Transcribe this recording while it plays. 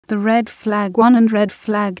The Red Flag 1 and Red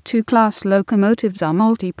Flag 2 class locomotives are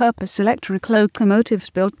multi-purpose electric locomotives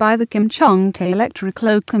built by the Chong-t'ae Electric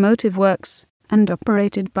Locomotive Works and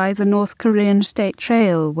operated by the North Korean State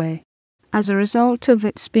Railway. As a result of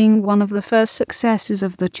its being one of the first successes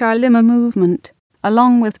of the Chilima movement,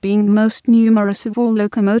 along with being the most numerous of all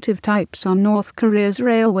locomotive types on North Korea's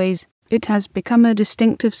railways, it has become a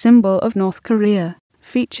distinctive symbol of North Korea,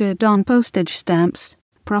 featured on postage stamps,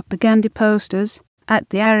 propaganda posters, at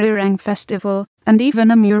the Arirang Festival, and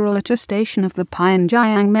even a mural at a station of the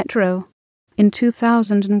Pyongyang Metro. In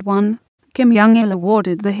 2001, Kim Jong-il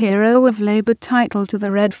awarded the Hero of Labor title to the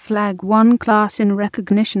Red Flag 1 class in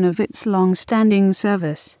recognition of its long-standing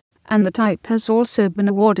service, and the type has also been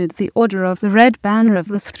awarded the Order of the Red Banner of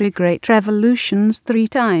the Three Great Revolutions 3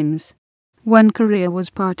 times. When Korea was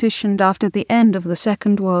partitioned after the end of the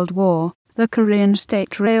Second World War, the Korean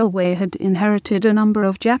State Railway had inherited a number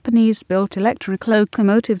of Japanese-built electric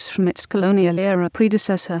locomotives from its colonial-era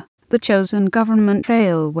predecessor, the Chosun Government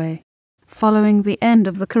Railway. Following the end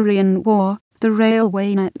of the Korean War, the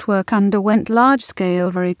railway network underwent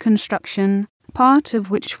large-scale reconstruction, part of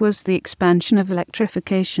which was the expansion of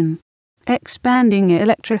electrification. Expanding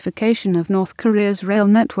electrification of North Korea's rail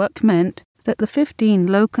network meant that the 15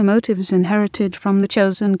 locomotives inherited from the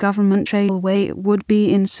Chosun Government Railway would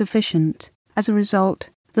be insufficient. As a result,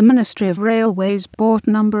 the Ministry of Railways bought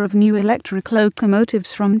a number of new electric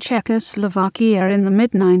locomotives from Czechoslovakia in the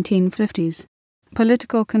mid-1950s.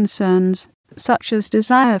 Political concerns, such as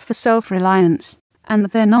desire for self-reliance, and the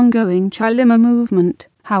then ongoing Chilima movement,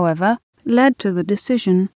 however, led to the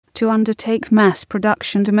decision to undertake mass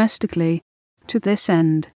production domestically. To this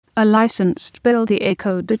end, a licensed build, the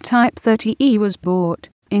Eco-de Type 30E, was bought,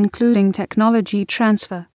 including technology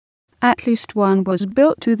transfer. At least one was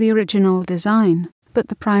built to the original design, but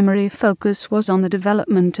the primary focus was on the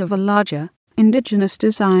development of a larger, indigenous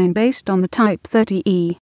design based on the Type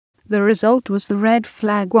 30E. The result was the Red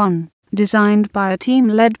Flag 1, designed by a team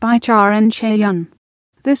led by Cha-en Chae-yun.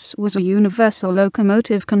 This was a universal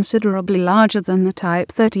locomotive considerably larger than the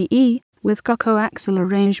Type 30E, with coaxial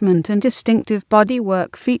arrangement and distinctive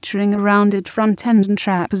bodywork featuring a rounded front end and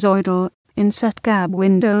trapezoidal, inset cab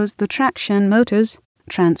windows. The traction motors,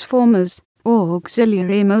 transformers,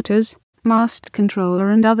 auxiliary motors, mast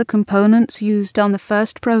controller and other components used on the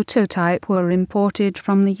first prototype were imported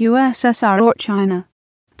from the USSR or China.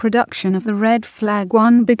 Production of the Red Flag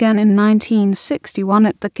 1 began in 1961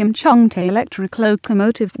 at the Chong-t'ae Electric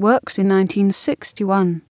Locomotive Works in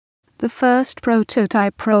 1961. The first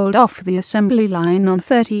prototype rolled off the assembly line on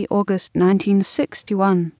 30 August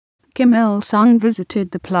 1961. Kim Il-sung visited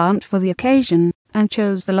the plant for the occasion and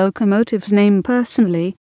chose the locomotive's name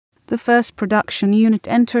personally. The first production unit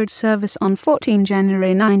entered service on 14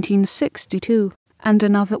 January 1962, and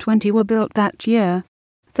another 20 were built that year.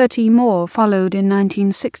 30 more followed in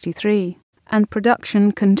 1963, and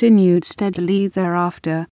production continued steadily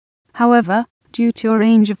thereafter. However, due to a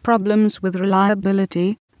range of problems with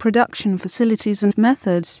reliability, production facilities and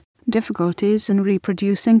methods, difficulties in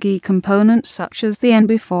reproducing key components such as the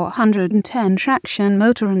NB410 traction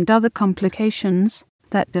motor and other complications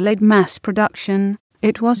that delayed mass production,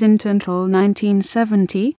 it wasn't until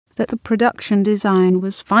 1970 that the production design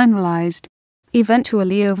was finalized.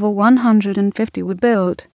 Eventually over 150 were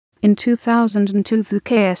built. In 2002 the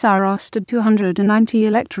KSR rostered 290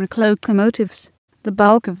 electric locomotives, the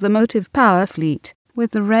bulk of the motive power fleet,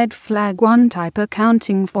 with the Red Flag 1 type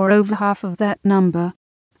accounting for over half of that number.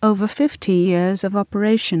 Over 50 years of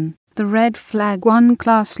operation, the Red Flag 1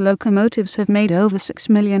 class locomotives have made over 6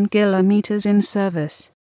 million kilometers in service.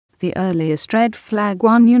 The earliest Red Flag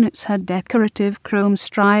 1 units had decorative chrome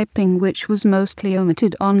striping which was mostly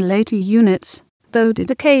omitted on later units, though did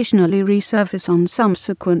occasionally resurface on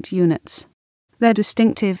subsequent units. Their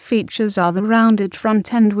distinctive features are the rounded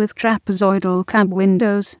front end with trapezoidal cab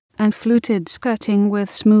windows, and fluted skirting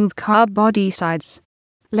with smooth car body sides.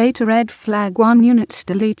 Later Red Flag 1 units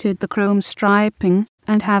deleted the chrome striping,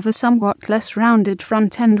 and have a somewhat less rounded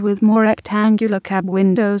front end with more rectangular cab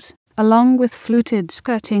windows, along with fluted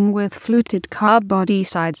skirting with fluted car body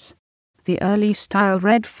sides. The early style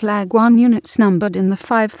Red Flag 1 units numbered in the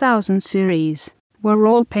 5000 series were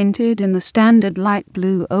all painted in the standard light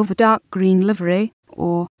blue over dark green livery,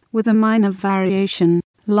 or, with a minor variation,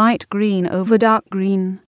 light green over dark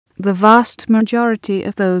green. The vast majority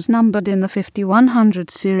of those numbered in the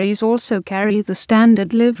 5100 series also carry the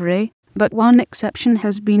standard livery, but one exception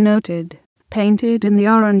has been noted, painted in the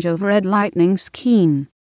orange over red lightning scheme.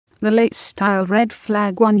 The late-style Red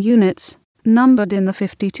Flag 1 units, numbered in the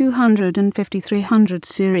 5200 and 5300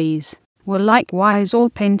 series, were likewise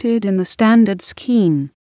all painted in the standard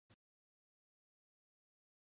scheme.